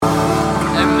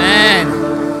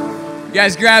You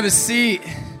guys grab a seat.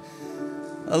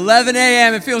 11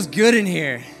 a.m. It feels good in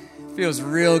here. It feels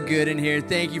real good in here.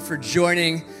 Thank you for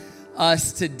joining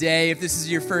us today. If this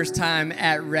is your first time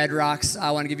at Red Rocks,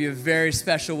 I want to give you a very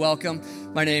special welcome.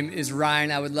 My name is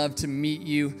Ryan. I would love to meet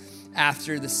you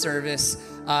after the service.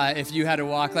 If you had to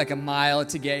walk like a mile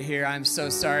to get here, I'm so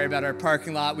sorry about our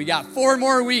parking lot. We got 4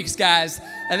 more weeks, guys.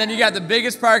 And then you got the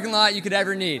biggest parking lot you could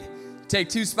ever need. Take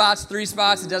 2 spots, 3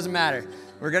 spots, it doesn't matter.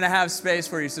 We're going to have space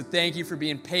for you, so thank you for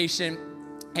being patient.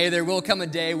 Hey, there will come a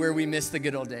day where we miss the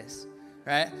good old days,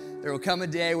 right? There will come a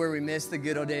day where we miss the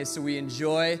good old days, so we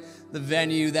enjoy the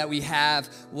venue that we have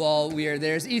while we are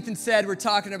there. As Ethan said, we're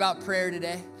talking about prayer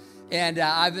today, and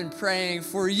I've been praying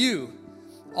for you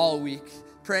all week,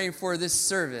 praying for this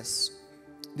service,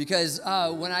 because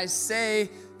when I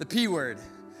say the P word,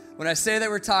 when I say that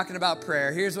we're talking about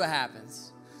prayer, here's what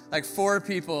happens. Like 4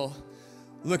 people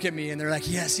look at me and they're like,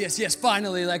 yes, yes, yes,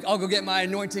 finally, like I'll go get my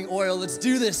anointing oil. Let's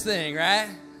do this thing, right?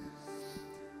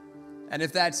 And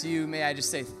if that's you, may I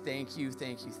just say thank you,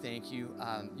 thank you, thank you.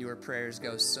 Your prayers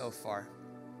go so far.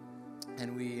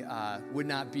 And we would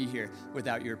not be here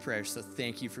without your prayers. So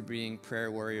thank you for being prayer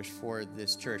warriors for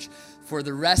this church. For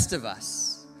the rest of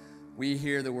us, we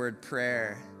hear the word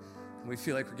prayer and we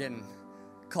feel like we're getting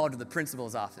called to the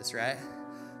principal's office, right?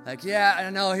 Like, yeah, I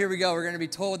know, here we go. We're going to be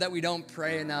told that we don't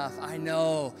pray enough. I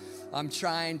know. I'm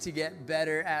trying to get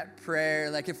better at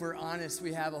prayer. Like, if we're honest,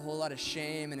 we have a whole lot of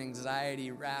shame and anxiety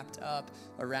wrapped up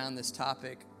around this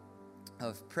topic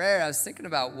of prayer. I was thinking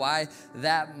about why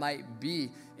that might be.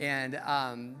 And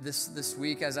this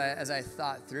week, as I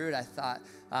thought through it, I thought,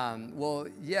 well,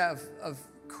 yeah, of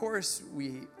course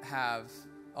we have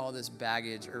all this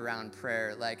baggage around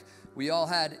prayer. Like, we all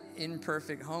had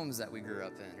imperfect homes that we grew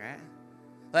up in, right?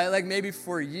 Like maybe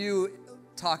for you,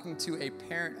 talking to a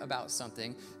parent about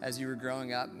something as you were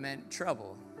growing up meant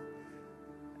trouble.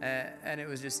 And it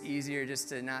was just easier just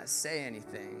to not say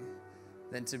anything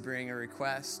than to bring a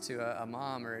request to a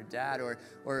mom or a dad.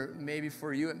 Or maybe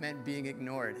for you, it meant being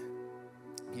ignored.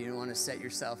 You didn't want to set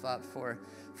yourself up for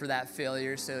that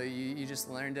failure, so you just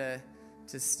learned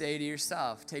to stay to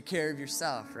yourself, take care of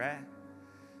yourself, right?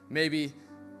 Maybe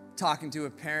talking to a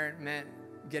parent meant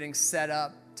getting set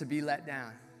up to be let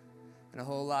down, and a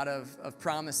whole lot of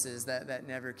promises that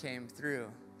never came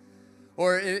through.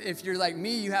 Or if you're like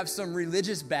me, you have some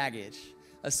religious baggage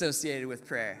associated with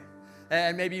prayer.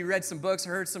 And maybe you read some books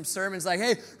or heard some sermons like,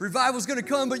 hey, revival's going to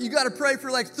come, but you got to pray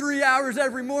for like 3 hours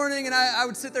every morning. And I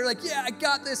would sit there like, yeah, I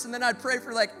got this. And then I'd pray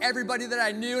for like everybody that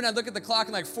I knew. And I'd look at the clock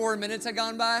and like 4 minutes had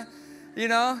gone by, you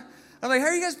know? I'm like, how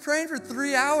are you guys praying for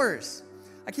 3 hours?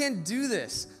 I can't do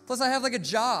this. Plus I have like a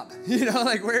job, you know,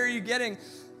 like where are you getting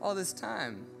all this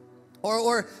time?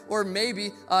 Or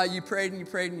maybe you prayed and you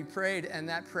prayed and you prayed and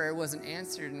that prayer wasn't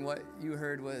answered, and what you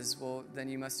heard was, well, then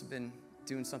you must have been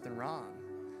doing something wrong.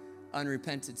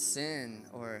 Unrepented sin,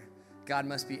 or God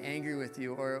must be angry with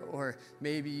you, or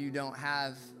maybe you don't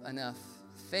have enough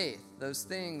faith. Those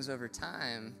things over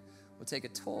time will take a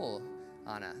toll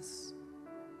on us.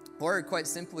 Or quite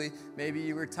simply, maybe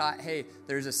you were taught, hey,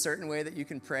 there's a certain way that you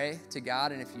can pray to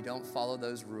God, and if you don't follow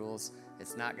those rules,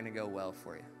 it's not going to go well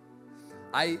for you.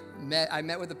 I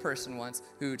met with a person once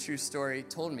who, true story,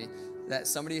 told me that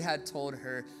somebody had told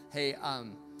her, hey,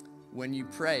 when you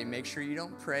pray, make sure you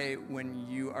don't pray when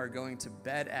you are going to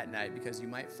bed at night because you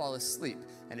might fall asleep.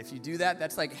 And if you do that,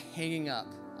 that's like hanging up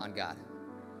on God.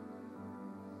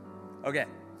 Okay,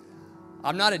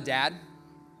 I'm not a dad,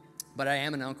 but I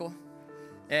am an uncle.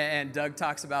 And Doug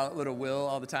talks about little Will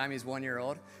all the time. He's 1 year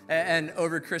old. And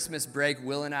over Christmas break,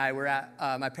 Will and I were at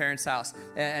my parents' house.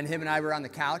 And him and I were on the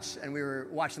couch, and we were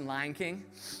watching Lion King.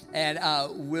 And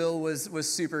Will was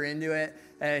super into it.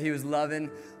 He was loving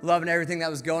everything that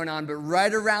was going on. But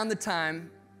right around the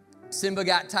time Simba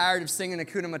got tired of singing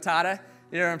Hakuna Matata,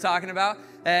 you know what I'm talking about?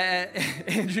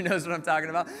 Andrew knows what I'm talking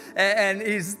about. And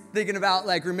he's thinking about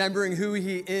like remembering who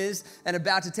he is and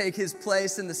about to take his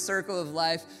place in the circle of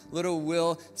life. Little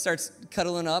Will starts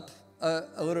cuddling up a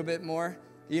little bit more,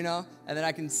 you know? And then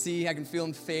I can feel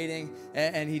him fading.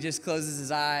 And he just closes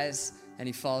his eyes and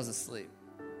he falls asleep.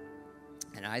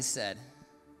 And I said,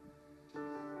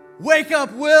 "Wake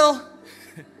up, Will.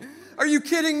 Are you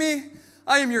kidding me?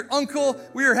 I am your uncle.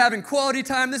 We are having quality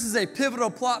time. This is a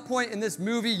pivotal plot point in this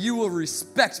movie. You will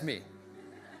respect me."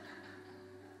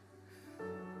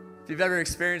 If you've ever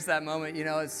experienced that moment, you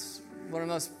know it's one of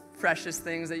the most precious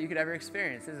things that you could ever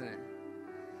experience, isn't it?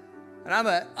 And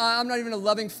I'm not even a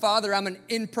loving father. I'm an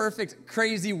imperfect,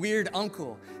 crazy, weird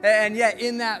uncle. And yet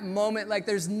in that moment, like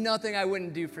there's nothing I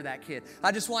wouldn't do for that kid.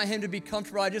 I just want him to be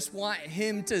comfortable. I just want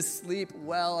him to sleep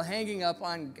well, hanging up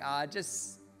on God.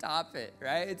 Just stop it,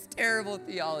 right? It's terrible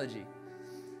theology.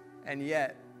 And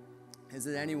yet, is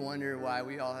it any wonder why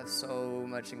we all have so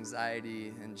much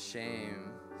anxiety and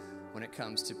shame when it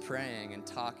comes to praying and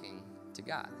talking to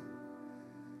God?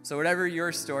 So whatever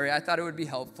your story, I thought it would be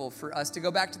helpful for us to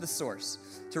go back to the source,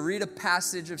 to read a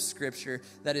passage of Scripture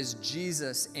that is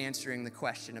Jesus answering the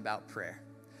question about prayer.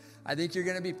 I think you're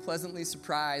going to be pleasantly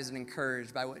surprised and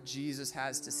encouraged by what Jesus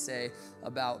has to say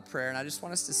about prayer. And I just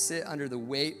want us to sit under the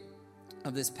weight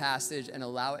of this passage and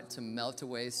allow it to melt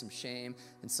away some shame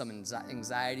and some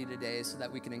anxiety today so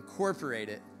that we can incorporate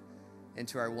it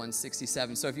into our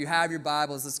 167. So if you have your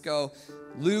Bibles, let's go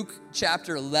Luke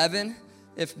chapter 11.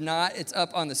 If not, it's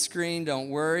up on the screen. Don't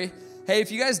worry. Hey,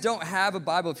 if you guys don't have a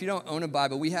Bible, if you don't own a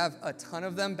Bible, we have a ton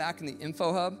of them back in the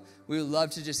info hub. We would love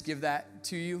to just give that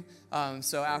to you.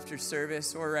 So after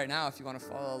service or right now, if you want to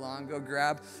follow along, go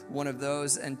grab one of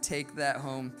those and take that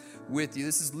home with you.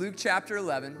 This is Luke chapter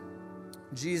 11.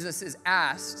 Jesus is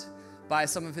asked by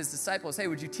some of his disciples, hey,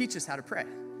 would you teach us how to pray?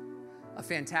 A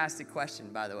fantastic question,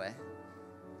 by the way.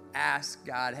 Ask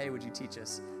God, hey, would you teach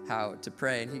us how to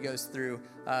pray? And he goes through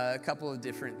a couple of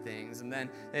different things. And then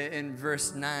in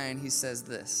verse 9, he says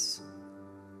this.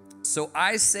 So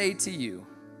I say to you,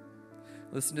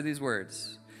 listen to these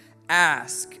words,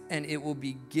 ask and it will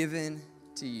be given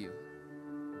to you.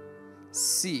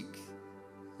 Seek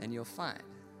and you'll find.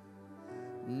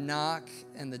 Knock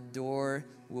and the door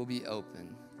will be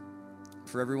open.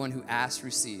 For everyone who asks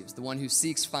receives. The one who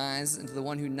seeks finds, and to the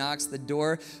one who knocks the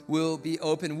door will be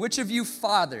open. Which of you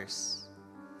fathers?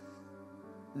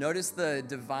 Notice the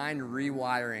divine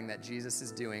rewiring that Jesus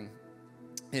is doing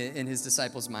in his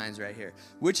disciples' minds right here.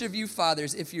 Which of you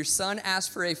fathers, if your son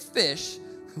asks for a fish,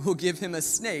 will give him a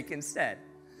snake instead?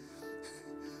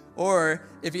 Or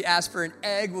if he asks for an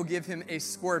egg, will give him a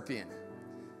scorpion?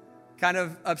 Kind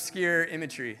of obscure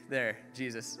imagery there,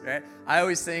 Jesus, right? I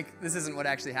always think, this isn't what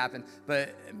actually happened,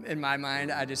 but in my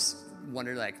mind, I just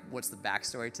wonder, like, what's the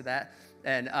backstory to that?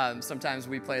 And sometimes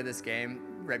we play this game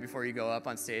right before you go up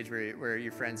on stage where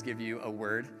your friends give you a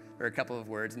word or a couple of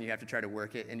words, and you have to try to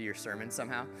work it into your sermon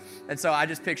somehow. And so I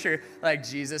just picture, like,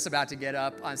 Jesus about to get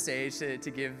up on stage to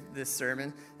give this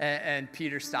sermon, and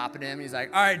Peter stopping him. He's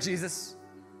like, all right, Jesus,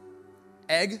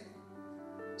 egg,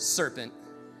 serpent,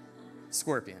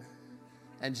 scorpion.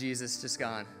 And Jesus just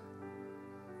gone,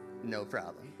 no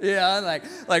problem. Yeah,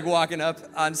 like walking up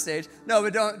on stage. No,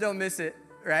 but don't miss it,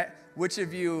 right? Which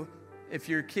of you, if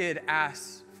your kid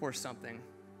asks for something,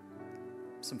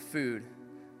 some food,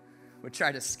 would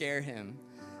try to scare him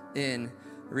in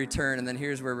return? And then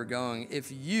here's where we're going.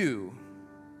 If you,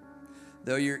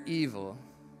 though you're evil,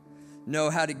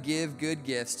 know how to give good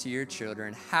gifts to your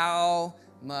children, how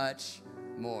much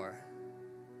more?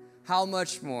 How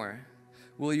much more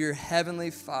will your heavenly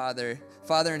Father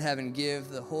in heaven, give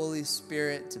the Holy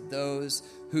Spirit to those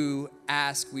who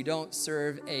ask? We don't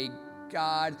serve a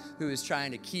God who is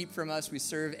trying to keep from us. We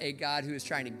serve a God who is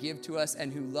trying to give to us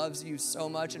and who loves you so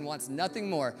much and wants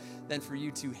nothing more than for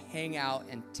you to hang out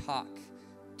and talk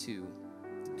to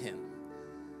him.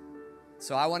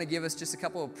 So I want to give us just a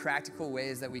couple of practical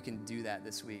ways that we can do that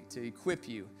this week to equip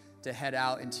you to head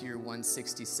out into your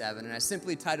 167. And I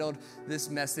simply titled this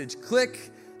message,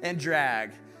 Click and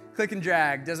Drag. Click and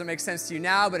drag. Doesn't make sense to you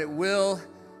now, but it will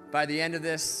by the end of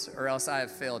this, or else I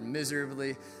have failed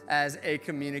miserably as a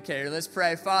communicator. Let's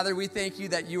pray. Father, we thank you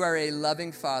that you are a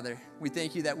loving Father. We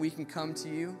thank you that we can come to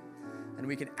you and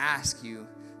we can ask you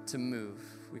to move.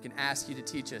 We can ask you to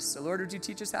teach us. So Lord, would you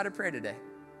teach us how to pray today?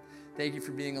 Thank you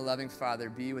for being a loving Father.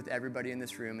 Be with everybody in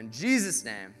this room. In Jesus'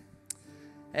 name,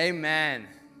 amen.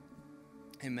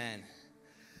 Amen.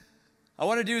 I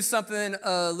want to do something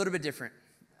a little bit different.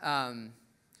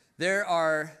 There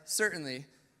are certainly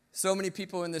so many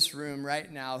people in this room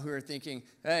right now who are thinking,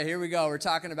 hey, here we go. We're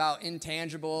talking about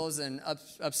intangibles and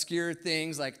obscure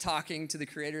things like talking to the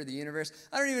creator of the universe.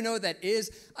 I don't even know what that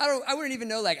is. I wouldn't even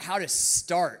know like how to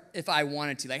start if I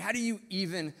wanted to. Like, how do you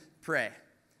even pray?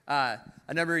 A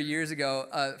number of years ago,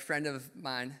 a friend of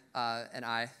mine and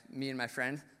I, me and my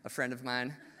friend, a friend of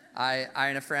mine, I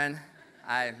and a friend,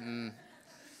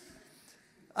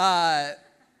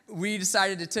 we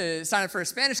decided to sign up for a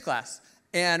Spanish class,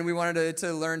 and we wanted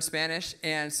to learn Spanish,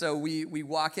 and so we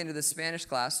walk into the Spanish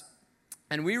class,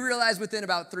 and we realized within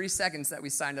about 3 seconds that we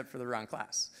signed up for the wrong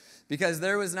class, because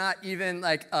there was not even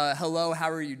like a hello, how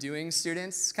are you doing,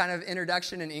 students kind of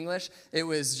introduction in English. It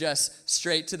was just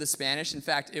straight to the Spanish. In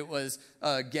fact, it was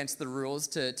against the rules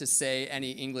to say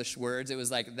any English words. It was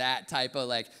like that type of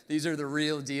like, these are the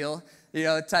real deal, you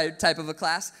know, type of a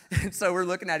class. And so we're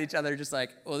looking at each other just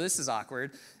like, well, this is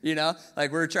awkward, you know?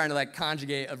 Like we're trying to like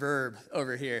conjugate a verb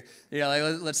over here. You know,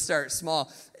 like let's start small.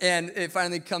 And it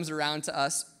finally comes around to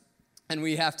us, and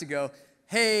we have to go,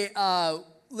 hey,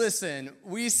 listen,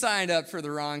 we signed up for the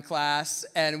wrong class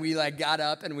and we got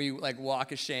up and we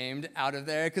walk ashamed out of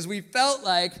there because we felt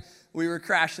like we were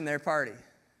crashing their party.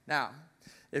 Now,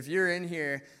 if you're in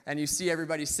here and you see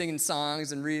everybody singing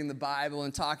songs and reading the Bible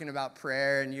and talking about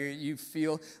prayer and you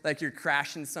feel like you're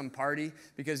crashing some party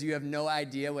because you have no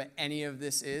idea what any of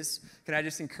this is, can I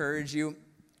just encourage you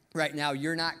right now,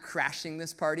 you're not crashing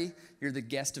this party. You're the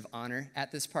guest of honor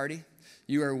at this party.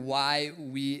 You are why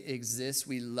we exist.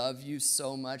 We love you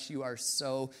so much. You are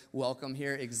so welcome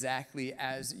here exactly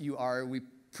as you are. We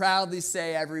proudly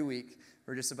say every week,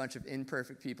 we're just a bunch of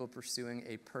imperfect people pursuing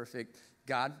a perfect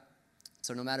God.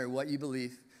 So no matter what you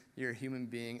believe, you're a human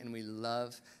being, and we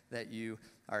love that you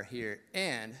are here.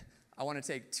 And I want to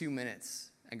take 2 minutes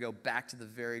and go back to the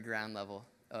very ground level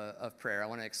of prayer. I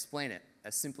want to explain it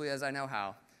as simply as I know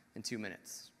how in 2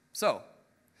 minutes. So,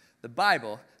 the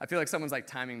Bible, I feel like someone's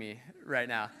timing me right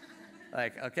now.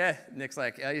 Okay, Nick's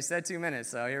oh, you said 2 minutes,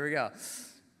 so here we go.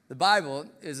 The Bible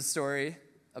is a story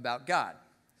about God,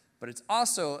 but it's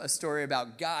also a story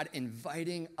about God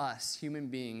inviting us, human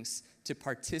beings, to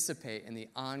participate in the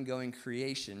ongoing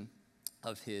creation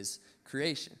of his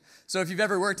creation. So if you've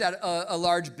ever worked at a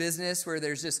large business where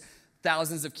there's just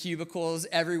thousands of cubicles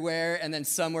everywhere, and then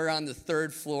somewhere on the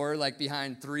third floor,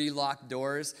 behind 3 locked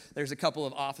doors, there's a couple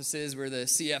of offices where the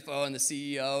CFO and the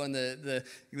CEO and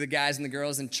the guys and the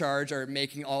girls in charge are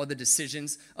making all of the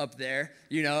decisions up there,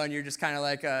 and you're just kind of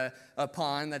like a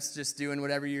pawn that's just doing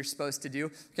whatever you're supposed to do.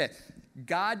 Okay,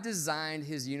 God designed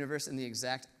his universe in the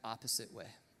exact opposite way.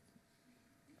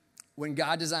 When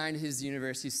God designed his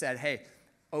universe, he said, hey,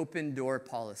 open door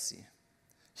policy.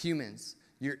 Humans,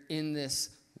 you're in this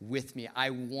with me.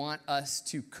 I want us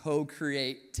to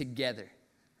co-create together,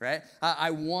 right?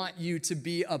 I want you to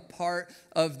be a part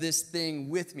of this thing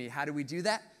with me. How do we do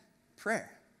that?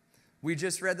 Prayer. We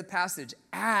just read the passage.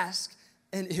 Ask,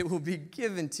 and it will be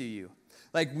given to you.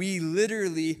 We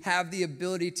literally have the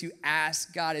ability to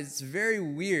ask God. It's very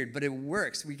weird, but it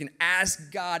works. We can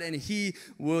ask God, and he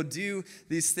will do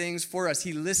these things for us.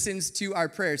 He listens to our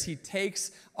prayers. He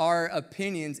takes our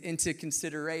opinions into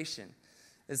consideration.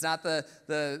 It's not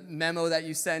the memo that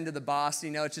you send to the boss,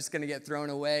 it's just going to get thrown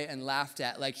away and laughed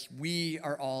at. We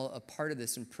are all a part of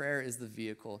this, and prayer is the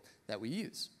vehicle that we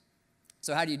use.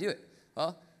 So how do you do it?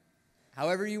 Well,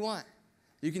 however you want.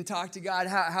 You can talk to God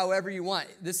however you want.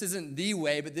 This isn't the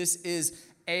way, but this is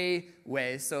a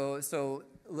way. So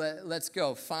let's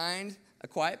go. Find a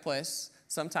quiet place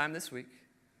sometime this week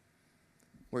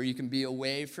where you can be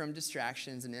away from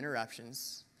distractions and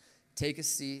interruptions. Take a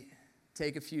seat.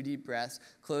 Take a few deep breaths,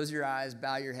 close your eyes,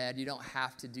 bow your head. You don't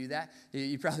have to do that.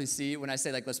 You probably see when I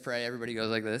say let's pray, everybody goes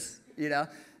like this,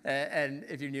 And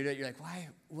if you're new to it, you're like, why?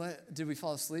 What? Did we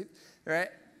fall asleep? Right?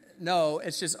 No,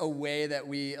 it's just a way that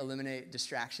we eliminate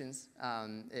distractions.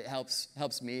 It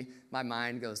helps me. My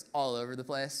mind goes all over the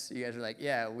place. You guys are like,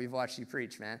 yeah, we've watched you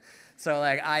preach, man. So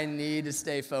I need to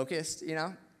stay focused,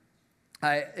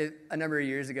 A number of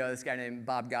years ago, this guy named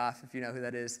Bob Goff, if you know who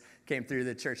that is, came through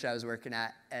the church I was working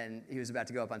at, and he was about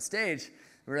to go up on stage.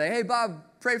 We were like, hey, Bob,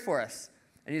 pray for us.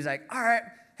 And he's like, all right,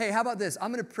 hey, how about this?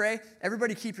 I'm going to pray.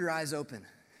 Everybody keep your eyes open.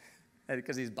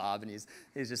 Because he's Bob, and he's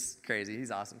just crazy.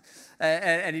 He's awesome.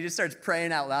 And he just starts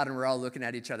praying out loud, and we're all looking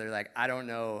at each other like, I don't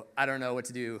know what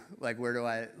to do. Where do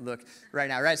I look right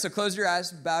now? Right, so close your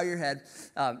eyes, bow your head.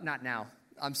 Not now.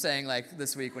 I'm saying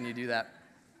this week when you do that.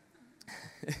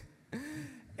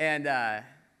 And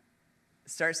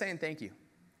start saying thank you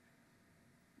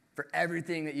for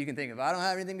everything that you can think of. I don't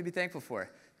have anything to be thankful for.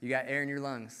 You got air in your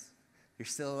lungs. You're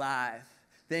still alive.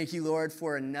 Thank you, Lord,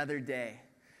 for another day.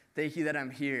 Thank you that I'm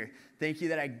here. Thank you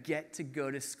that I get to go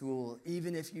to school.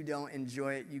 Even if you don't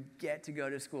enjoy it, you get to go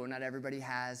to school. Not everybody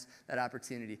has that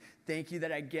opportunity. Thank you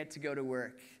that I get to go to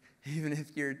work. Even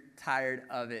if you're tired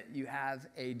of it, you have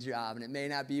a job, and it may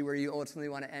not be where you ultimately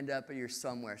want to end up, but you're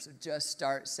somewhere. So just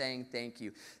start saying thank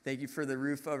you. Thank you for the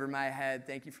roof over my head.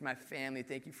 Thank you for my family.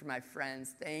 Thank you for my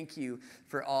friends. Thank you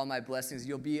for all my blessings.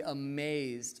 You'll be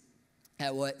amazed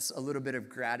at what a little bit of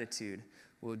gratitude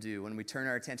will do when we turn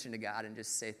our attention to God and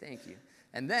just say thank you.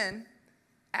 And then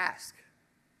ask.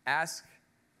 Ask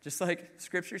just like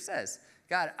Scripture says.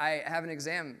 God, I have an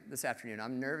exam this afternoon.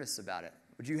 I'm nervous about it.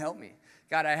 Would you help me?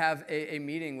 God, I have a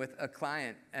meeting with a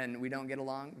client and we don't get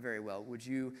along very well. Would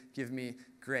you give me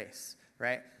grace,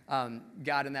 right?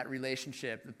 God, in that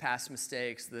relationship, the past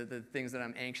mistakes, the things that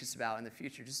I'm anxious about in the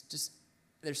future, just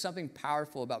there's something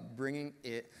powerful about bringing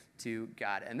it to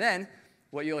God. And then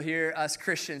what you'll hear us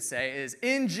Christians say is,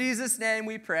 in Jesus' name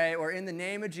we pray, or in the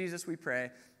name of Jesus we pray,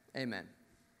 amen.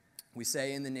 We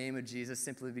say in the name of Jesus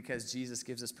simply because Jesus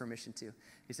gives us permission to.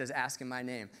 He says, ask in my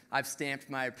name. I've stamped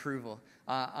my approval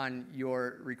on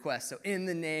your request. So in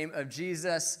the name of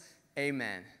Jesus,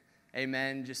 amen.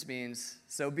 Amen just means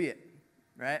so be it,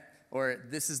 right? Or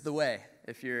this is the way,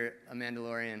 if you're a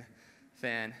Mandalorian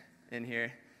fan in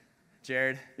here.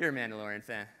 Jared, you're a Mandalorian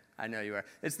fan. I know you are.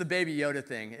 It's the Baby Yoda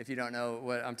thing, if you don't know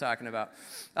what I'm talking about.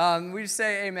 We just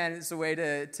say amen. It's a way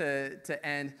to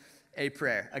end a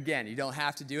prayer. Again, you don't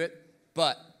have to do it,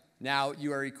 but now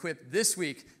you are equipped this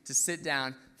week to sit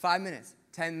down 5 minutes,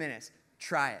 10 minutes,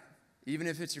 try it. Even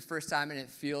if it's your first time and it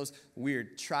feels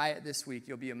weird, try it this week.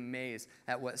 You'll be amazed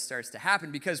at what starts to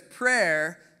happen because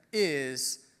prayer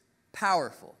is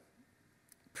powerful.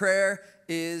 Prayer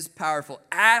is powerful.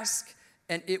 Ask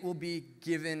and it will be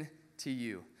given to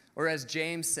you. Or as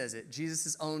James says it,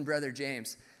 Jesus' own brother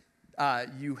James,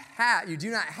 you do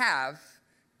not have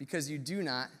because you do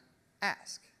not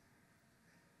ask.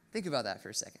 Think about that for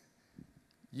a second.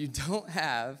 You don't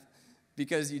have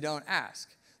because you don't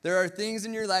ask. There are things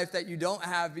in your life that you don't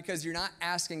have because you're not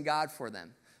asking God for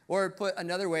them. Or put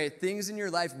another way, things in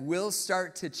your life will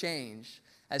start to change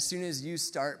as soon as you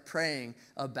start praying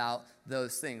about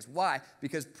those things. Why?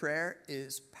 Because prayer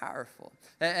is powerful.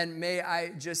 And may I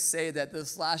just say that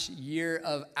this last year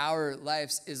of our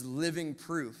lives is living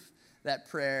proof that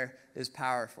prayer is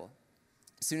powerful.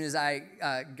 As soon as I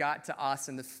got to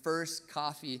Austin, the first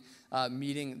coffee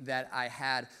meeting that I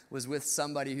had was with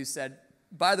somebody who said,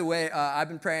 by the way, I've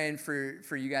been praying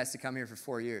for you guys to come here for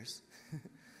 4 years.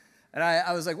 And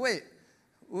I was like, wait,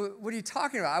 what are you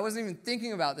talking about? I wasn't even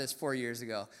thinking about this 4 years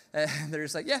ago. And they're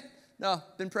just like, yeah, no,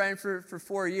 been praying for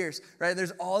 4 years, right?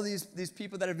 There's all these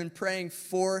people that have been praying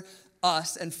for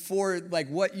us, and for like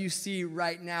what you see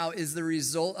right now is the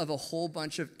result of a whole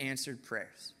bunch of answered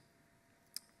prayers.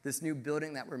 This new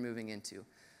building that we're moving into,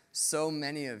 so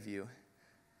many of you,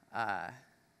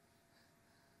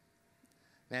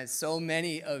 so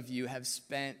many of you have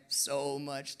spent so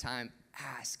much time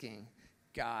asking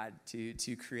God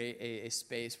to create a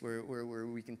space where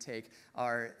we can take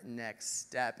our next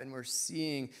step. And we're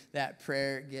seeing that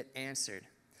prayer get answered.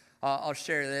 I'll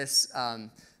share this.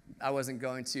 I wasn't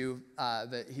going to,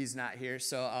 but he's not here,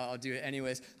 so I'll do it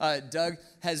anyways. Doug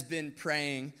has been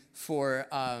praying for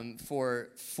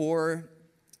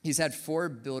he's had 4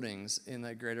 buildings in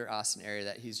the greater Austin area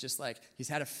that he's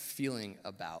had a feeling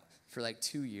about for like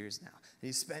 2 years now. And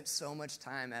he's spent so much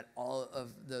time at all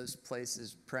of those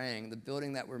places praying. The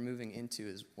building that we're moving into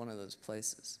is one of those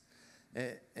places.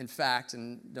 In fact,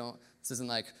 this isn't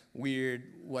like weird,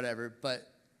 whatever, but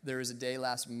there was a day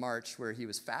last March where he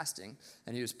was fasting,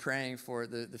 and he was praying for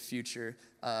the future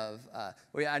of,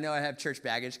 I know I have church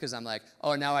baggage because I'm like,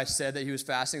 oh, now I said that he was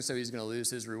fasting, so he's going to lose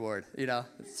his reward.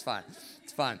 It's fine.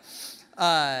 It's fine.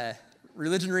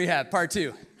 Religion Rehab, part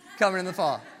 2, coming in the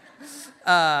fall.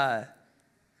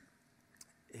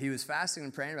 He was fasting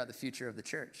and praying about the future of the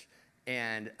church.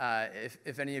 And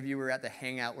if any of you were at the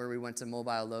hangout where we went to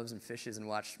Mobile Loaves and Fishes and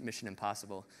watched Mission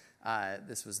Impossible,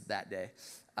 this was that day.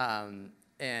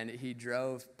 And he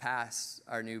drove past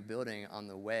our new building on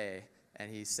the way,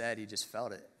 and he said he just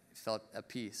felt it. He felt a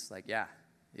peace, like, yeah,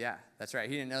 that's right.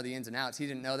 He didn't know the ins and outs. He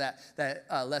didn't know that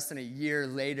less than a year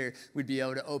later, we'd be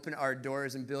able to open our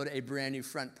doors and build a brand new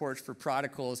front porch for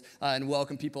prodigals and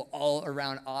welcome people all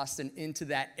around Austin into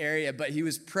that area. But he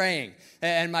was praying.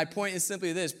 And my point is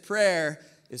simply this: prayer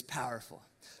is powerful.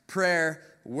 Prayer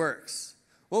works.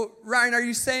 Well, Ryan, are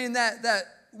you saying that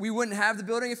we wouldn't have the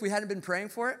building if we hadn't been praying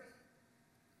for it?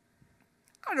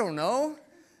 I don't know.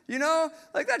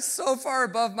 That's so far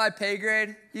above my pay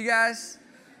grade, you guys.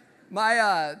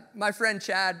 My friend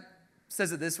Chad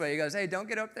says it this way. He goes, hey, don't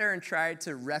get up there and try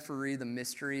to referee the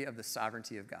mystery of the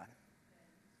sovereignty of God.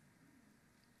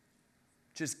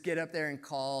 Just get up there and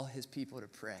call his people to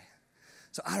pray.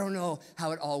 So I don't know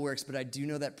how it all works, but I do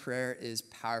know that prayer is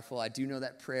powerful. I do know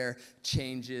that prayer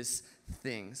changes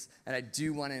things. And I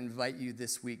do want to invite you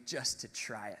this week just to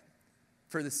try it.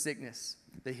 For the sickness,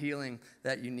 the healing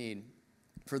that you need,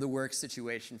 for the work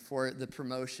situation, for the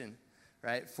promotion,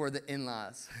 right? For the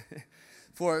in-laws,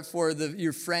 for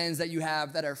your friends that you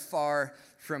have that are far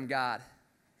from God.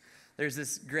 There's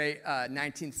this great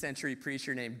 19th century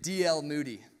preacher named D.L.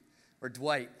 Moody, or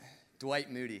Dwight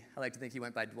Moody. I like to think he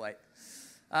went by Dwight.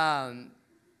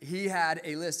 He had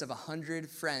a list of 100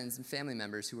 friends and family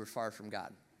members who were far from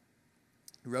God.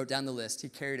 He wrote down the list. He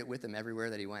carried it with him everywhere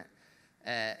that he went.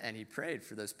 And he prayed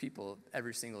for those people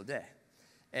every single day.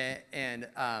 And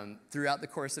throughout the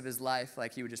course of his life,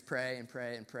 he would just pray and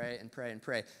pray and pray and pray and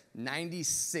pray.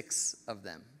 96 of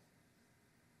them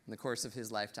in the course of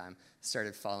his lifetime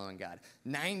started following God.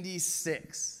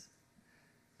 96.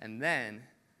 And then,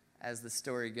 as the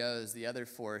story goes, the other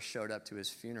 4 showed up to his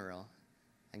funeral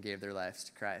and gave their lives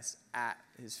to Christ at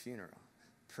his funeral.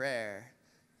 Prayer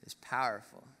is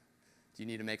powerful. Do you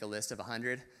need to make a list of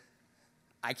 100?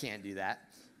 I can't do that,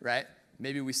 right?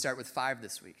 Maybe we start with 5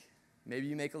 this week. Maybe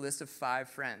you make a list of 5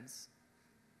 friends.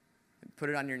 Put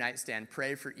it on your nightstand.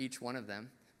 Pray for each one of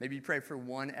them. Maybe you pray for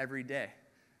one every day.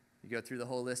 You go through the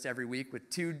whole list every week with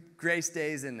 2 grace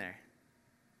days in there.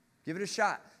 Give it a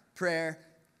shot. Prayer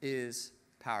is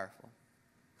powerful.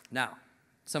 Now,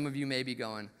 some of you may be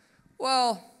going,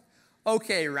 well,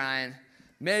 okay, Ryan,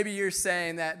 maybe you're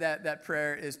saying that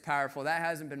prayer is powerful. That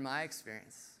hasn't been my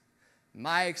experience.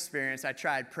 My experience, I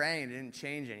tried praying, it didn't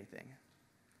change anything.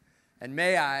 And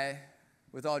may I,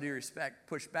 with all due respect,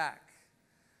 push back.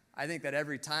 I think that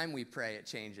every time we pray, it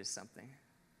changes something.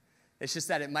 It's just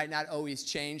that it might not always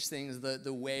change things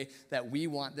the way that we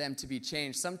want them to be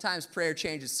changed. Sometimes prayer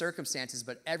changes circumstances,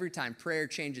 but every time prayer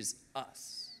changes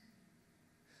us.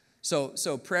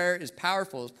 So prayer is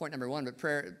powerful is point number 1,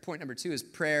 but point number 2 is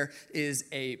prayer is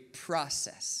a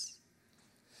process.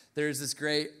 There's this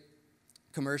great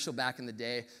commercial back in the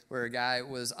day where a guy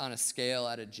was on a scale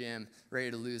at a gym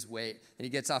ready to lose weight, and he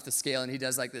gets off the scale and he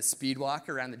does like this speed walk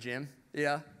around the gym,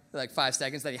 like 5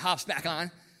 seconds, then he hops back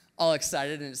on, all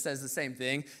excited, and it says the same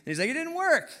thing. And he's like, it didn't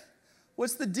work.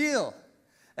 What's the deal?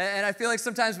 And I feel like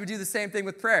sometimes we do the same thing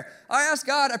with prayer. I asked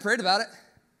God, I prayed about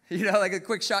it, like a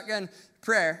quick shotgun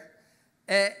prayer.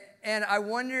 And I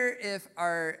wonder if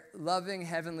our loving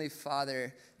Heavenly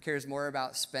Father cares more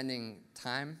about spending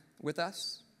time with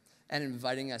us and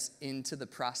inviting us into the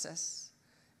process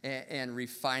and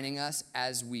refining us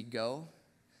as we go.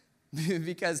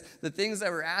 Because the things that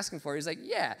we're asking for, he's like,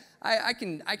 yeah, I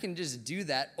can just do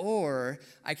that, or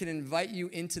I can invite you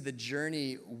into the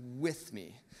journey with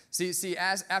me. See,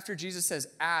 after Jesus says,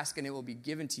 ask and it will be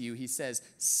given to you, he says,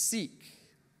 seek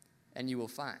and you will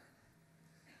find.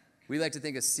 We like to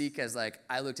think of seek as like,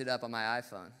 I looked it up on my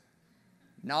iPhone.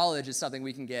 Knowledge is something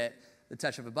we can get the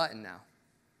touch of a button now.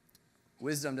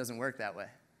 Wisdom doesn't work that way.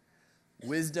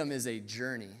 Wisdom is a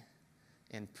journey,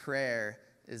 and prayer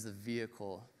is the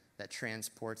vehicle that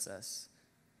transports us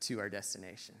to our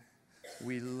destination.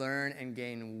 We learn and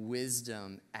gain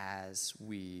wisdom as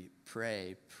we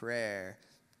pray. Prayer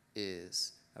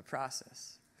is a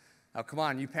process. Now, come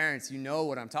on, you parents, you know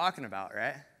what I'm talking about,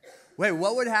 right? Wait,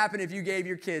 what would happen if you gave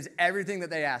your kids everything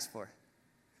that they asked for?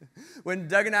 When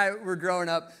Doug and I were growing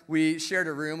up, we shared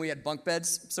a room. We had bunk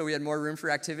beds, so we had more room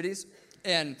for activities.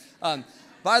 And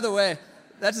by the way,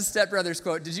 that's a Step Brothers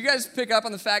quote. Did you guys pick up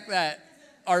on the fact that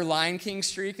our Lion King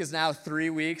streak is now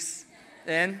 3 weeks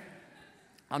in?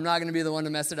 I'm not going to be the one to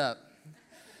mess it up.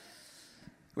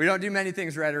 We don't do many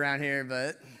things right around here,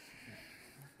 but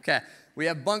okay. We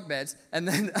have bunk beds, and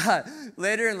then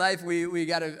later in life, we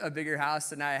got a bigger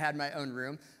house, and I had my own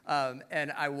room,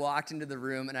 and I walked into the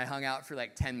room, and I hung out for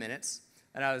like 10 minutes,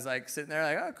 and I was like sitting there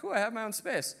like, oh, cool, I have my own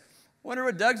space. Wonder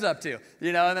what Doug's up to,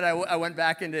 and then I went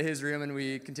back into his room, and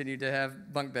we continued to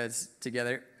have bunk beds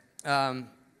together.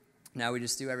 Now we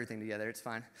just do everything together. It's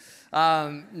fine.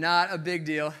 Not a big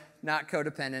deal, not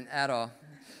codependent at all.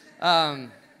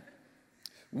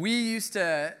 We used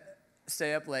to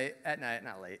stay up late at night,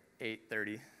 not late,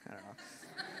 8:30, I don't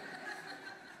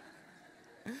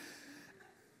know.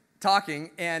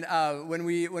 Talking, and when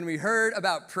we heard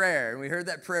about prayer, and we heard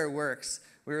that prayer works,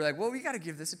 we were like, well, we got to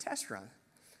give this a test run.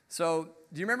 So,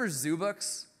 do you remember Zoo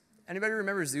Books? Anybody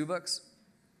remember Zoo Books?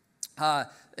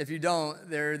 If you don't,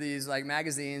 there are these like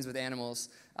magazines with animals,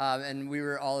 and we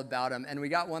were all about them. And we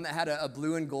got one that had a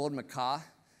blue and gold macaw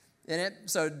in it.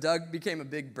 So Doug became a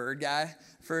big bird guy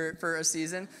for a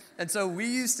season. And so we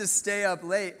used to stay up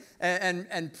late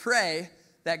and pray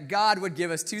that God would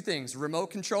give us 2 things: remote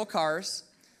control cars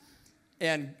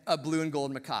and a blue and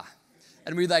gold macaw.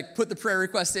 And we'd like put the prayer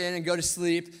request in and go to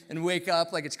sleep and wake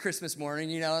up like it's Christmas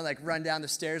morning, and like run down the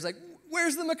stairs like,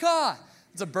 where's the macaw?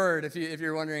 It's a bird, if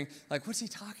you're wondering, like, what's he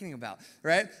talking about,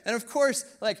 right? And of course,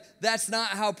 like, that's not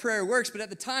how prayer works. But at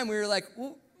the time, we were like,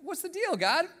 well, what's the deal,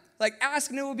 God? Like, ask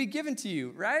and it will be given to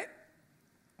you, right?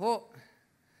 Well,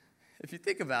 if you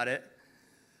think about it,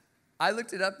 I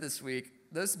looked it up this week.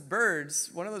 Those birds,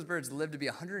 one of those birds lived to be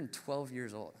 112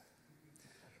 years old.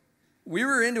 We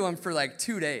were into them for like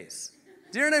 2 days.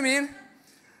 Do you know what I mean?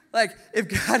 Like, if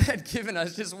God had given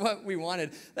us just what we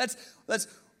wanted, that's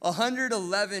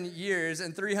 111 years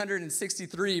and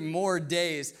 363 more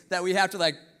days that we have to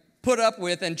like put up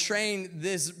with and train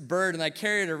this bird and like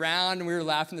carry it around. And we were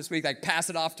laughing this week, like pass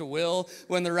it off to Will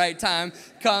when the right time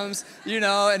comes,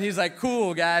 and he's like,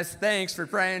 cool guys, thanks for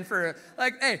praying for,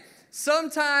 like, hey,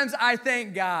 sometimes I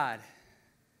thank God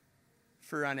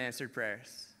for unanswered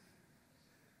prayers.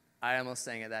 I almost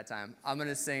sang it that time. I'm going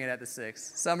to sing it at the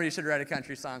 6. Somebody should write a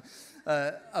country song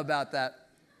about that.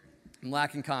 I'm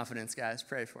lacking confidence, guys.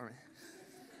 Pray for me.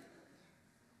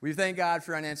 We thank God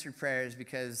for unanswered prayers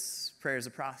because prayer is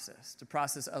a process. It's a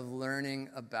process of learning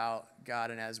about God,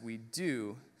 and as we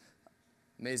do,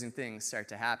 amazing things start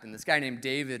to happen. This guy named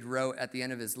David wrote at the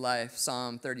end of his life,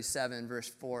 Psalm 37, verse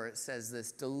 4, it says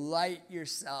this, "Delight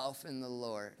yourself in the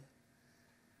Lord,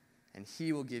 and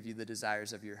he will give you the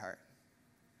desires of your heart."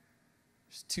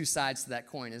 There's two sides to that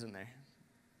coin, isn't there?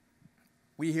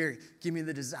 We hear, "Give me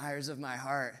the desires of my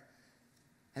heart."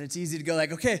 And it's easy to go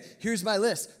like, okay, here's my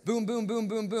list. Boom, boom, boom,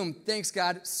 boom, boom. Thanks,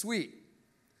 God. Sweet.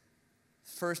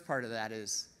 First part of that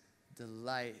is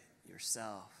delight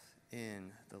yourself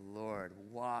in the Lord.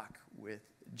 Walk with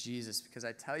Jesus. Because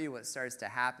I tell you what starts to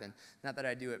happen, not that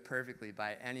I do it perfectly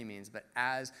by any means, but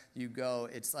as you go,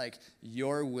 it's like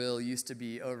your will used to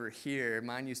be over here.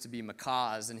 Mine used to be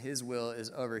Macaw's, and his will is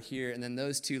over here. And then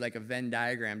those two, like a Venn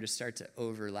diagram, just start to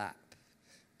overlap.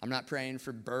 I'm not praying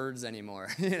for birds anymore.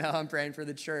 I'm praying for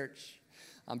the church.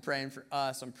 I'm praying for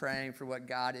us. I'm praying for what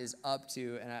God is up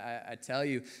to. And I tell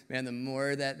you, man, the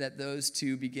more that those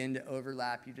two begin to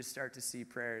overlap, you just start to see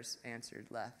prayers answered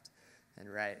left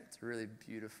and right. It's a really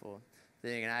beautiful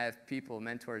thing. And I have people,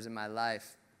 mentors in my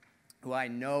life, who I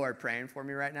know are praying for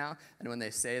me right now. And when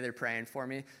they say they're praying for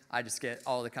me, I just get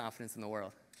all the confidence in the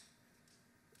world.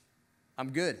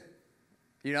 I'm good.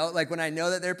 Like when I know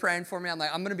that they're praying for me, I'm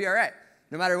like, I'm going to be all right.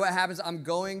 No matter what happens, I'm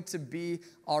going to be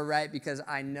all right because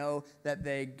I know that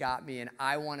they got me, and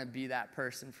I want to be that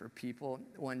person for people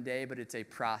one day, but it's a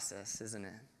process, isn't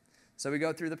it? So we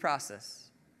go through the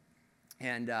process,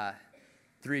 and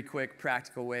 3 quick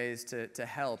practical ways to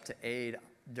help, to aid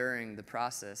during the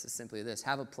process is simply this.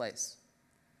 Have a place.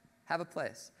 Have a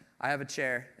place. I have a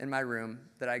chair in my room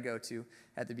that I go to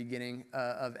at the beginning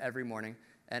of every morning,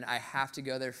 and I have to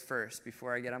go there first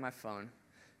before I get on my phone,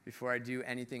 before I do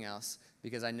anything else,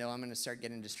 because I know I'm going to start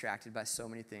getting distracted by so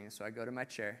many things. So I go to my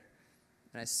chair,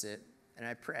 and I sit, and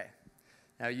I pray.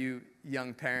 Now, you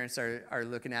young parents are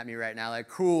looking at me right now like,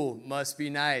 cool, must be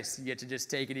nice. You get to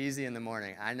just take it easy in the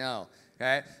morning. I know,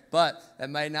 okay? But that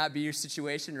might not be your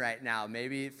situation right now.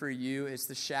 Maybe for you, it's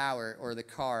the shower or the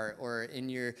car or in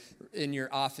your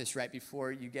office right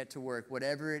before you get to work.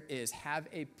 Whatever it is, have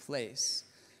a place.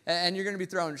 And you're going to be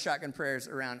throwing shotgun prayers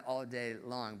around all day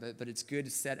long, but it's good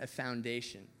to set a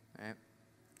foundation, right?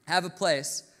 Have a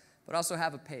place, but also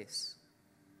have a pace.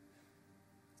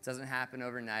 It doesn't happen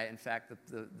overnight. In fact,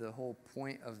 the whole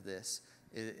point of this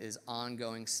is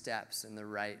ongoing steps in the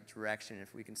right direction.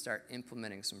 If we can start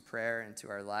implementing some prayer into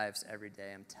our lives every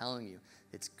day, I'm telling you,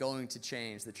 it's going to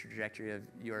change the trajectory of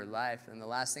your life. And the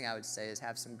last thing I would say is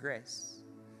have some grace.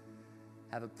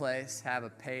 Have a place, have a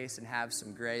pace, and have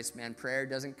some grace. Man, prayer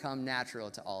doesn't come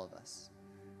natural to all of us.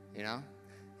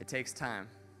 It takes time.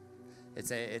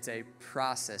 It's a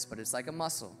process, but it's like a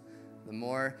muscle. The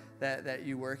more that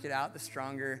you work it out, the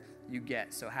stronger you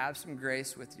get. So have some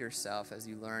grace with yourself as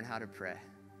you learn how to pray.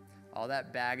 All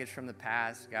that baggage from the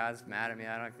past, God's mad at me,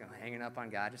 I'm hanging up on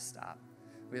God, just stop.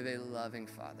 We have a loving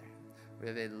Father. We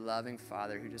have a loving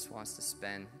Father who just wants to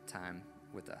spend time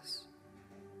with us.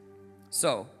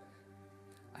 So,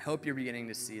 I hope you're beginning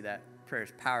to see that prayer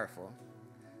is powerful.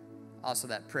 Also,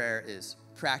 that prayer is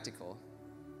practical.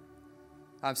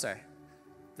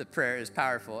 The prayer is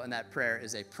powerful, and that prayer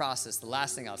is a process. The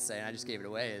last thing I'll say, and I just gave it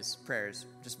away, is prayer is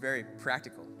just very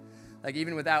practical. Like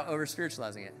even without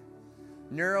over-spiritualizing it.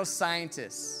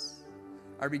 Neuroscientists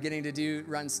are beginning to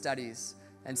run studies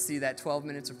and see that 12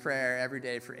 minutes of prayer every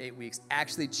day for 8 weeks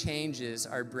actually changes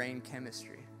our brain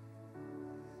chemistry.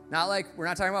 We're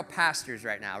not talking about pastors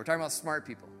right now. We're talking about smart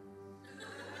people.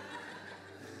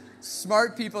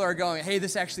 Smart people are going, hey,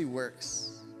 this actually works.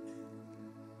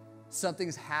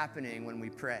 Something's happening when we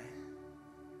pray.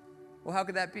 Well, how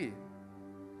could that be?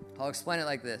 I'll explain it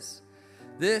like this.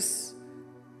 This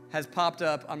has popped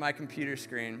up on my computer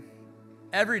screen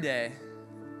every day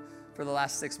for the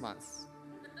last 6 months.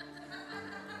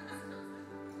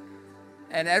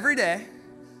 And every day,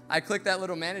 I click that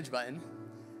little manage button,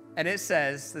 and it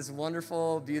says this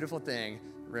wonderful, beautiful thing,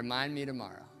 remind me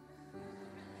tomorrow.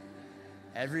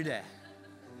 Every day.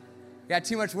 I got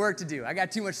too much work to do. I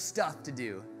got too much stuff to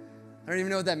do. I don't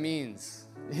even know what that means,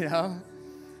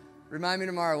 Remind me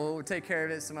tomorrow. We'll take care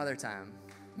of it some other time.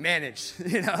 Manage,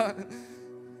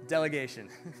 Delegation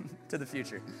to the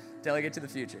future. Delegate to the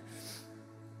future.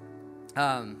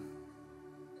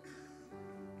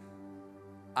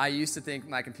 I used to think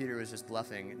my computer was just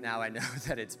bluffing. Now I know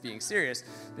that it's being serious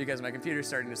because my computer's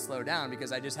starting to slow down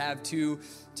because I just have too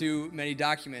many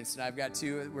documents,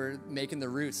 and we're making the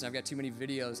roots, and I've got too many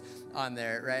videos on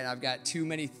there, right? And I've got too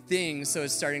many things, so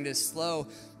it's starting to slow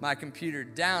my computer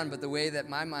down. But the way that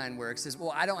my mind works is,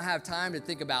 well, I don't have time to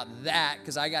think about that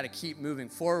because I got to keep moving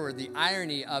forward. The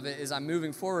irony of it is I'm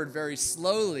moving forward very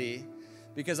slowly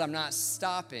because I'm not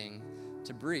stopping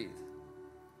to breathe.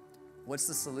 What's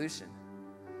the solution?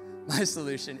 My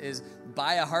solution is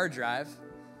buy a hard drive,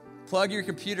 plug your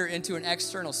computer into an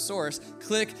external source,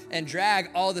 click and drag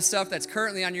all the stuff that's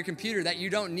currently on your computer that you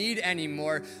don't need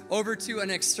anymore over to an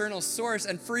external source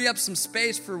and free up some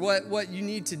space for what you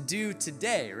need to do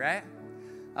today, right?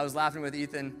 I was laughing with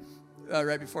Ethan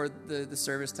right before the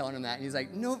service telling him that, and he's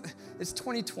like, no, it's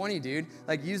 2020, dude.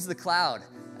 Like, use the cloud.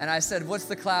 And I said, what's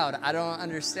the cloud? I don't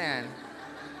understand.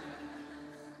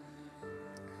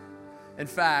 In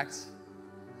fact,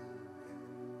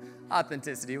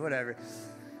 authenticity, whatever.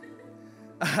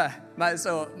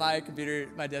 My computer,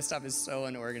 my desktop is so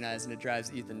unorganized and it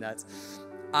drives Ethan nuts.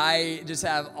 I just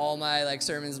have all my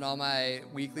sermons and all my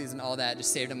weeklies and all that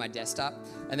just saved on my desktop,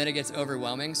 and then it gets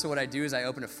overwhelming. So what I do is I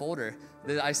open a folder.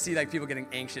 I see people getting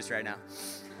anxious right now.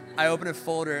 I open a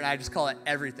folder and I just call it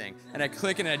everything, and I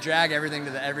click and I drag everything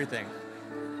to the everything.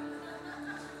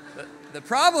 The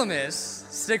problem is,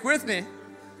 stick with me,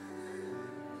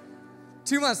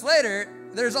 2 months later,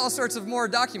 there's all sorts of more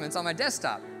documents on my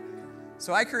desktop.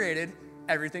 So I created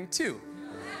everything 2.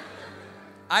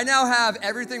 I now have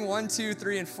everything 1, 2,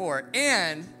 3, and 4.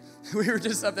 And we were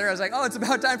just up there, I was like, oh, it's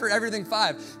about time for everything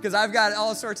 5, because I've got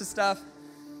all sorts of stuff.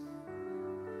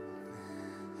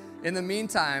 In the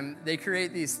meantime, they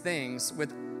create these things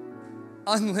with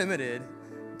unlimited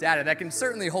data that can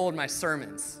certainly hold my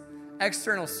sermons,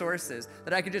 external sources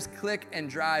that I could just click and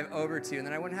drive over to, and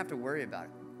then I wouldn't have to worry about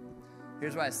it.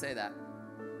 Here's why I say that.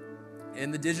 In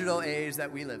the digital age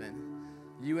that we live in,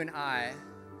 you and I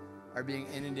are being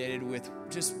inundated with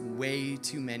just way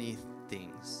too many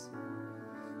things.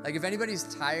 Like, if anybody's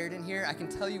tired in here, I can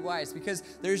tell you why. It's because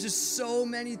there's just so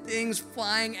many things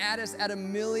flying at us at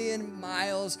 1,000,000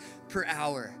 miles per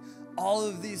hour. All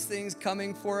of these things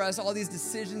coming for us, all these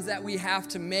decisions that we have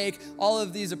to make, all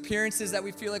of these appearances that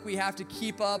we feel like we have to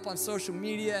keep up on social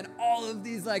media, and all of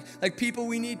these like people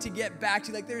we need to get back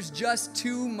to. Like, there's just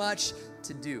too much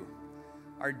to do.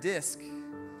 Our disc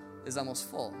is almost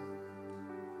full.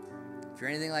 If you're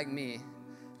anything like me,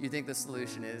 you think the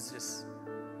solution is just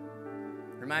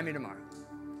remind me tomorrow.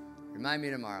 Remind me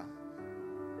tomorrow.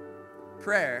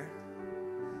 Prayer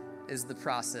is the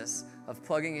process of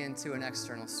plugging into an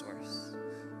external source,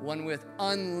 one with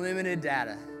unlimited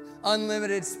data,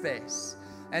 unlimited space,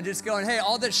 and just going, hey,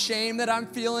 all the shame that I'm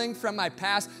feeling from my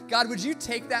past, God, would you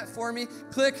take that for me?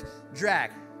 Click,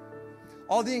 drag.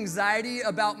 All the anxiety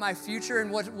about my future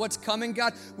and what's coming,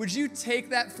 God, would you take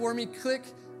that for me? Click,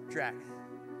 drag.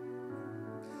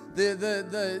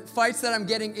 The fights that I'm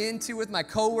getting into with my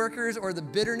coworkers, or the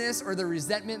bitterness or the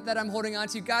resentment that I'm holding on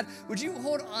to, God, would you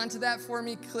hold on to that for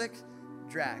me? Click,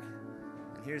 drag.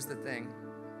 And here's the thing.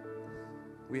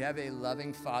 We have a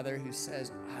loving Father who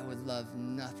says, I would love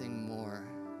nothing more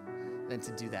than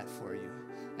to do that for you.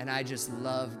 And I just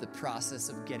love the process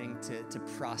of getting to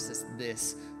process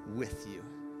this with you.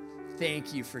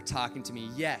 Thank you for talking to me.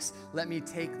 Yes, let me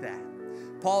take that.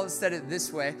 Paul said it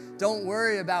this way: don't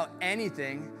worry about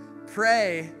anything,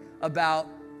 pray about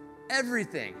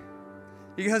everything.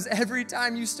 Because every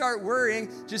time you start worrying,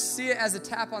 just see it as a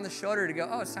tap on the shoulder to go,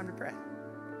 oh, it's time to pray.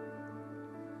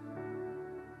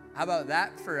 How about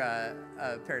that for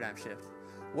a paradigm shift?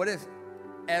 What if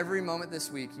every moment this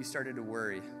week you started to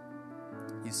worry,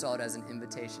 you saw it as an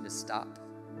invitation to stop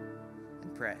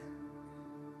and pray?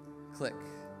 Click,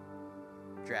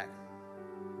 drag.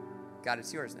 God,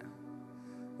 it's yours now.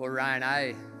 Well,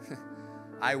 Ryan,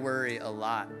 I worry a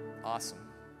lot. Awesome.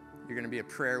 You're going to be a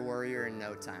prayer warrior in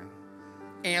no time.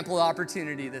 Ample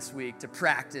opportunity this week to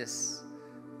practice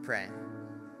praying.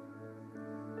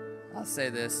 I'll say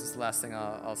this is the last thing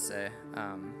I'll say.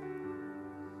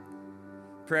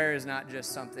 Prayer is not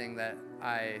just something that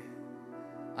I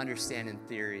understand in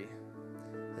theory.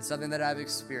 It's something that I've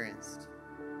experienced.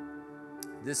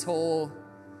 This whole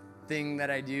thing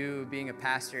that I do, being a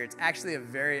pastor, it's actually a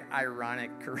very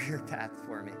ironic career path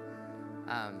for me.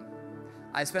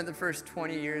 I spent the first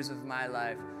 20 years of my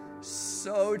life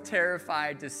so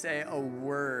terrified to say a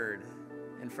word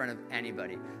in front of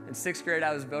anybody. In 6th grade,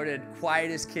 I was voted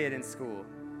quietest kid in school.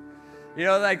 You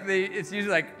know, it's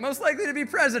usually like, most likely to be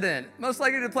president, most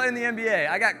likely to play in the NBA.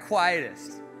 I got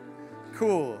quietest.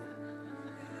 Cool.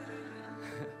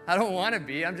 I don't want to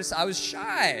be. I was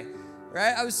shy.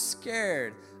 right? I was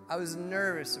scared. I was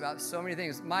nervous about so many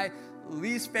things. My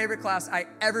least favorite class I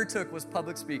ever took was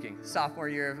public speaking, sophomore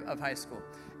year of high school.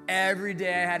 Every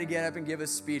day I had to get up and give a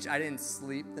speech. I didn't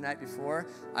sleep the night before.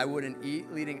 I wouldn't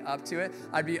eat leading up to it.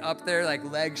 I'd be up there like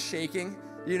legs shaking,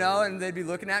 you know, and they'd be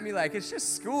looking at me like, it's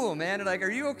just school, man. They're like,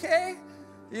 are you okay?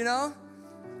 You know?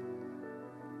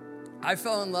 I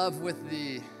fell in love with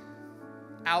the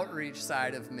outreach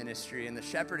side of ministry and the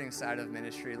shepherding side of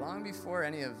ministry long before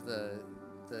any of the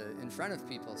in front of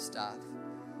people stuff.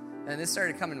 And this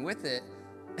started coming with it,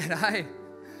 and I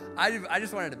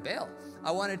just wanted to bail.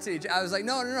 I was like,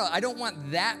 no, I don't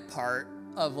want that part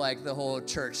of like the whole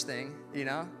church thing, you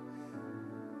know?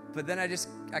 But then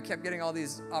I kept getting all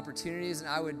these opportunities, and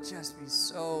I would just be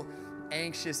so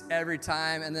anxious every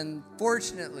time. And then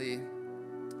fortunately,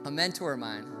 a mentor of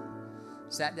mine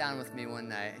sat down with me one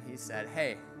night, and he said,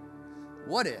 hey,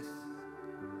 what if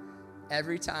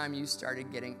every time you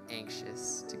started getting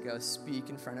anxious to go speak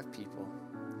in front of people,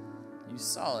 you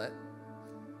saw it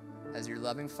as your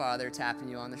loving Father tapping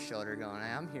you on the shoulder going, hey,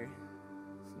 I'm here.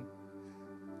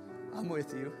 I'm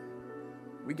with you.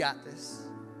 We got this.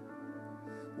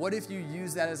 What if you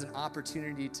use that as an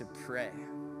opportunity to pray?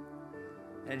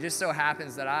 And it just so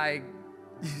happens that I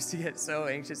used to get so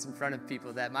anxious in front of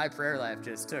people that my prayer life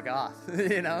just took off.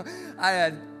 You know, I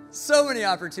had so many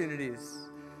opportunities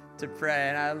to pray,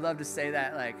 and I'd love to say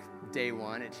that like day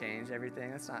one it changed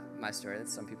everything. That's not my story.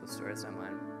 That's some people's story. That's not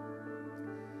mine.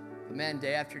 But man,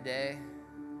 day after day,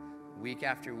 week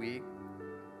after week,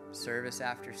 service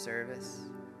after service,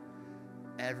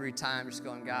 every time just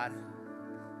going, God,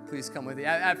 please come with me.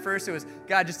 At first it was,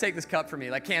 God, just take this cup from me,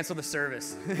 like cancel the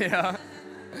service, you know?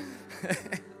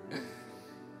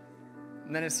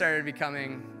 And then it started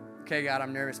becoming, okay, God,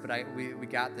 I'm nervous, but we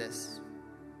got this.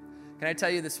 Can I tell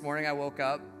you, this morning I woke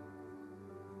up,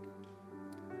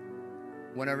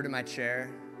 went over to my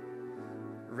chair,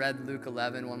 read Luke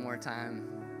 11 one more time,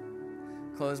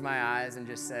 closed my eyes and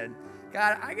just said,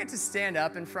 God, I get to stand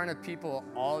up in front of people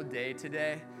all day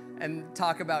today and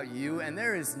talk about you, and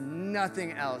there is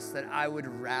nothing else that I would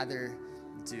rather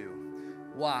do.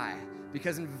 Why?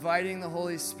 Because inviting the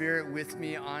Holy Spirit with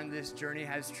me on this journey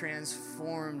has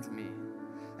transformed me.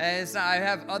 And it's not, I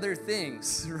have other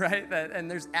things, right? And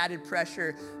there's added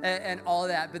pressure and all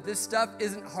that. But this stuff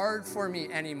isn't hard for me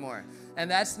anymore.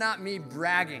 And that's not me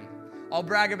bragging. I'll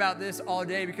brag about this all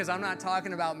day because I'm not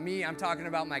talking about me. I'm talking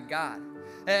about my God.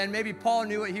 And maybe Paul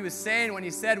knew what he was saying when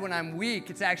he said, when I'm weak,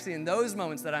 it's actually in those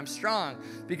moments that I'm strong.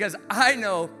 Because I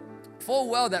know full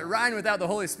well that Ryan without the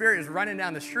Holy Spirit is running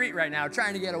down the street right now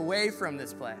trying to get away from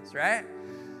this place, right?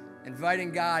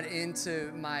 Inviting God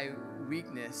into my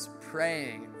weakness,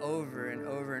 praying over and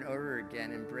over and over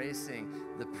again, embracing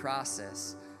the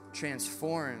process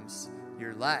transforms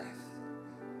your life.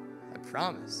 I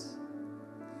promise.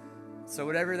 So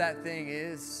whatever that thing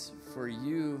is for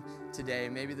you today,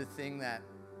 maybe the thing that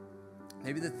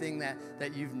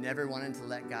you've never wanted to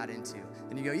let God into.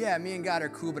 And you go, yeah, me and God are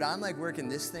cool, but I'm like working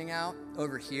this thing out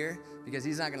over here because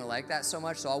he's not going to like that so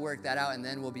much, so I'll work that out and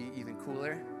then we'll be even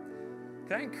cooler.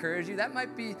 Can I encourage you? That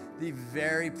might be the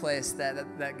very place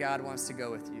that God wants to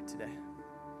go with you today.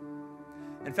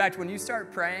 In fact, when you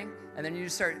start praying and then you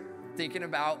just start thinking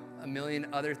about a million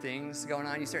other things going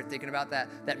on, you start thinking about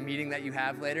that meeting that you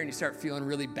have later and you start feeling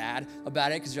really bad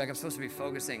about it because you're like, I'm supposed to be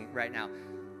focusing right now.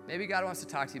 Maybe God wants to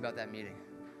talk to you about that meeting.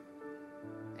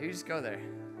 Maybe you just go there.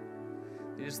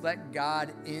 You just let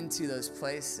God into those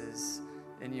places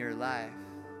in your life.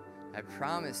 I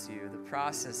promise you, the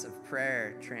process of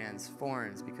prayer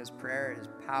transforms because prayer is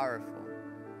powerful.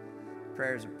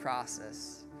 Prayer is a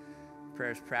process.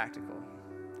 Prayer is practical.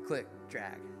 Click,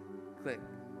 drag. Click,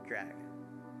 drag.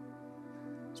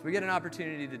 So we get an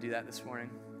opportunity to do that this morning.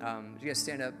 You guys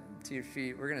stand up to your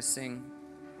feet. We're going to sing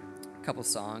a couple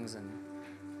songs, and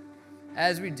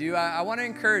as we do, I want to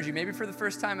encourage you, maybe for the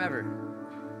first time ever.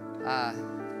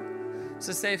 It's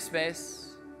a safe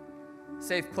space,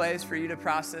 safe place for you to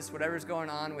process whatever's going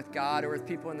on with God or with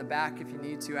people in the back if you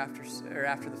need to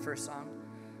after the first song.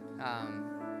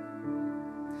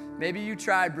 Maybe you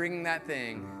try bringing that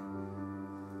thing,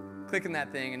 clicking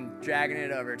that thing and dragging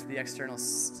it over to the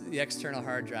external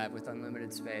hard drive with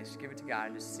unlimited space. Give it to God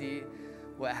and just see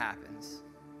what happens.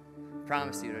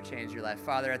 Promise you it'll change your life.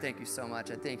 Father, I thank you so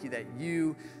much. I thank you that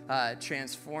you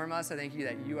transform us. I thank you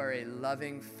that you are a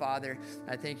loving Father.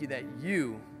 I thank you that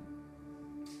you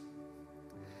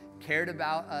cared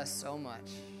about us so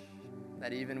much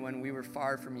that even when we were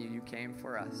far from you, you came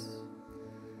for us.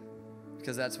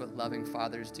 Because that's what loving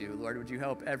fathers do. Lord, would you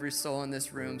help every soul in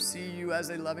this room see you as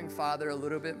a loving Father a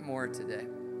little bit more today?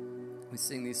 We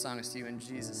sing these songs to you in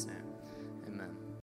Jesus' name.